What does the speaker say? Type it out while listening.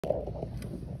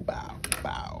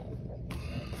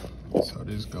So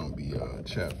this is gonna be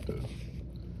chapter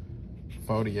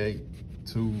 48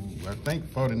 to I think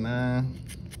 49.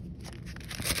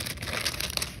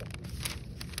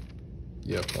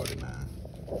 Yeah, 49.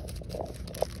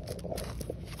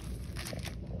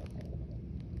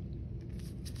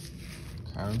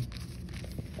 Okay.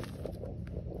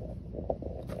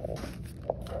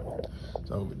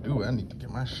 So overdue. I need to get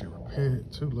my shit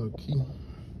repaired too, low key.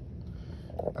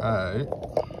 Alright.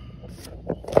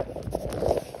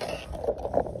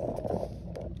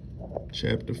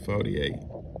 Chapter 48.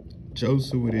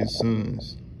 Joseph with his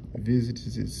sons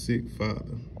visits his sick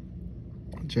father.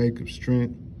 Jacob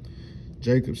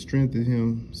strengthened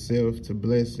himself to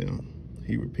bless him.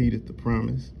 He repeated the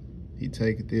promise. He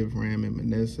taketh Ephraim and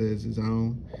Manasseh as his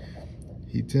own.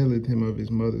 He telleth him of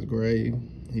his mother's grave.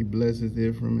 He blesseth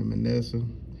Ephraim and Manasseh.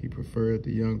 He preferred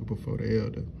the younger before the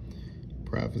elder. He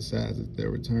prophesied their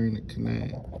return to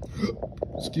Canaan.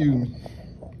 Excuse me.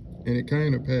 And it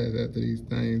came to pass after these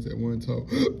things that one told,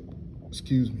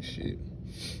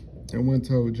 And one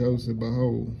told Joseph,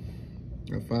 behold,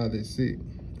 our father is sick.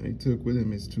 And he took with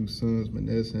him his two sons,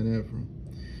 Manasseh and Ephraim.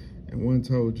 And one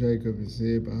told Jacob and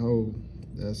said, behold,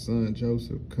 thy son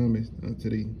Joseph cometh unto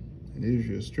thee. And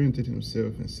Israel strengthened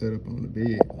himself and sat up on the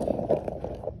bed.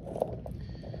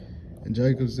 And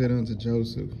Jacob said unto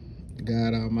Joseph,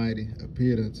 God Almighty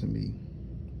appeared unto me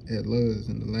at Luz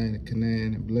in the land of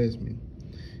Canaan and blessed me.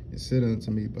 And said unto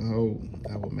me, behold,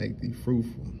 I will make thee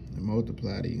fruitful and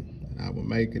multiply thee, and I will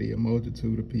make of thee a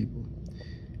multitude of people,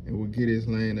 and will get this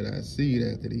land of thy seed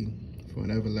after thee for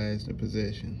an everlasting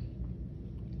possession.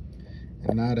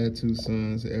 And now thy two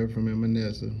sons, Ephraim and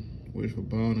Manasseh, which were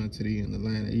born unto thee in the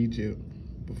land of Egypt,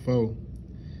 before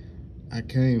I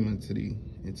came unto thee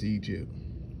into Egypt,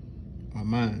 are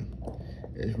mine,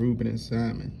 as Reuben and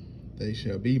Simon, they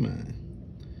shall be mine.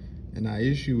 And I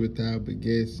issue with thou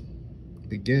begettest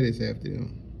after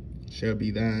them, shall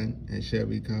be thine, and shall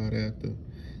be called after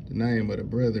the name of the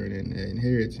brethren and their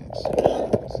inheritance.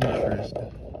 It's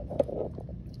interesting.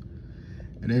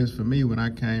 And as for me, when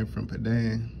I came from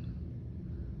Padan,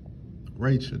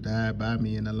 Rachel died by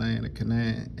me in the land of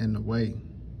Canaan in the way,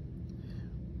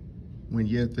 when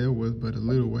yet there was but a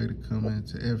little way to come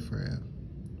into Ephraim.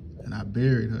 And I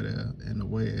buried her there in the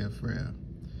way of Ephraim,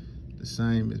 the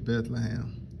same as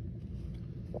Bethlehem.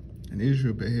 And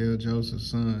Israel beheld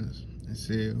Joseph's sons, and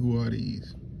said, who are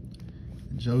these?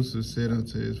 And Joseph said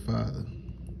unto his father,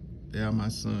 they are my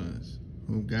sons,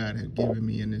 whom God hath given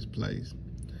me in this place.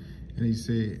 And he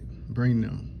said, bring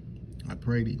them, I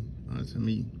pray thee, unto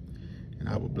me, and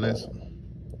I will bless them.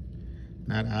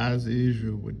 Now the eyes of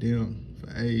Israel were dim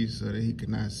for age, so that he could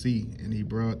not see, and he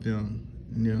brought them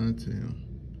near unto him.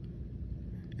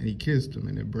 And he kissed them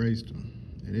and embraced them.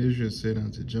 And Israel said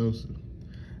unto Joseph,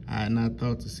 I had not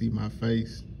thought to see thy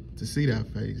face,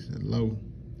 and lo,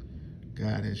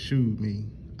 God has shewed me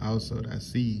also thy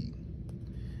seed.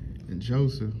 And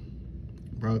Joseph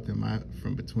brought them out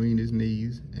from between his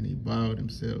knees, and he bowed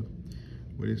himself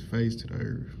with his face to the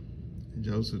earth. And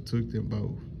Joseph took them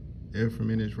both, Ephraim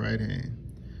in his right hand,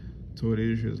 toward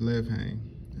Israel's left hand,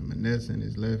 and Manasseh in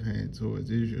his left hand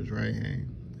towards Israel's right hand,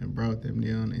 and brought them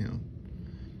near unto him.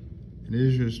 And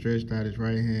Israel stretched out his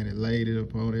right hand and laid it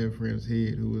upon Ephraim's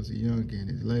head, who was a young, and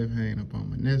his left hand upon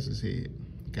Manasseh's head,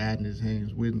 guiding his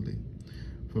hands wittingly,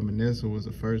 for Manasseh was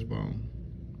the firstborn.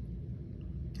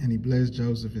 And he blessed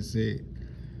Joseph and said,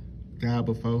 God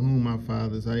before whom my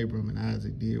fathers Abram and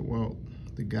Isaac did walk,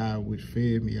 the God which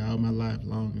fed me all my life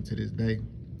long unto this day,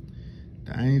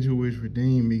 the angel which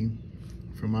redeemed me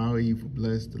from all evil,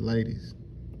 bless the lads,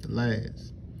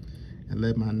 and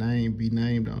let my name be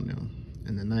named on them,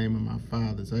 in the name of my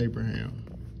fathers Abraham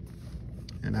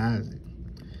and Isaac,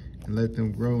 and let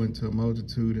them grow into a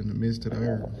multitude in the midst of the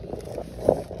earth.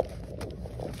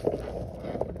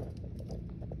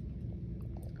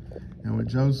 And when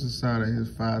Joseph saw that his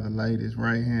father laid his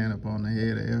right hand upon the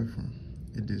head of Ephraim,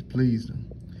 it displeased him.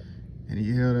 And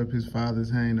he held up his father's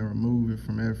hand to remove it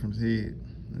from Ephraim's head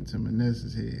unto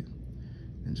Manasseh's head.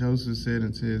 And Joseph said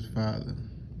unto his father,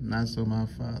 not so, my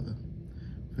father,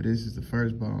 for this is the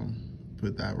firstborn.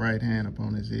 Put thy right hand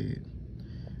upon his head.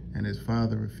 And his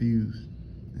father refused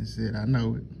and said, I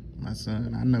know it, my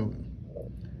son, I know it.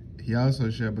 He also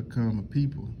shall become a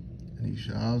people, and he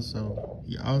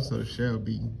also shall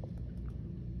be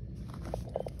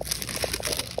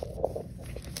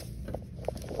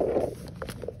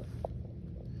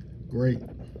great.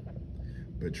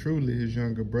 But truly his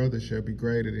younger brother shall be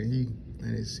greater than he,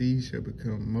 and his seed shall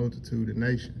become a multitude of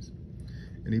nations.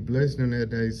 And he blessed them that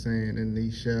day, saying, and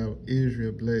thee shall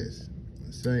Israel bless,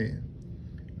 saying,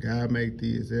 God make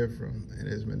thee as Ephraim and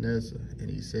as Manasseh. And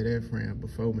he set Ephraim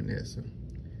before Manasseh.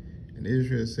 And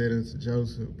Israel said unto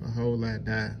Joseph, Behold, I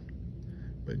die,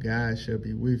 but God shall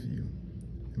be with you,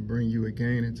 and bring you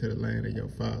again into the land of your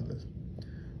fathers.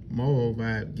 Moreover,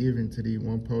 I have given to thee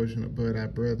one portion above thy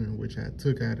brethren, which I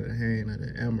took out of the hand of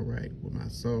the Amorite with my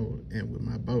sword and with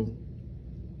my bow.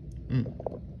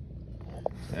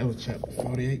 That was chapter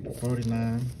 48 to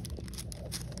 49.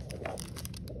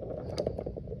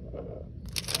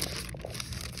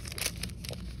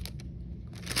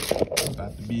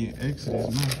 About to be in Exodus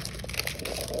now.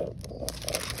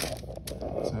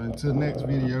 So until next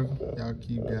video, y'all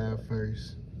keep God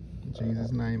first. In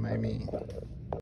Jesus' name, amen.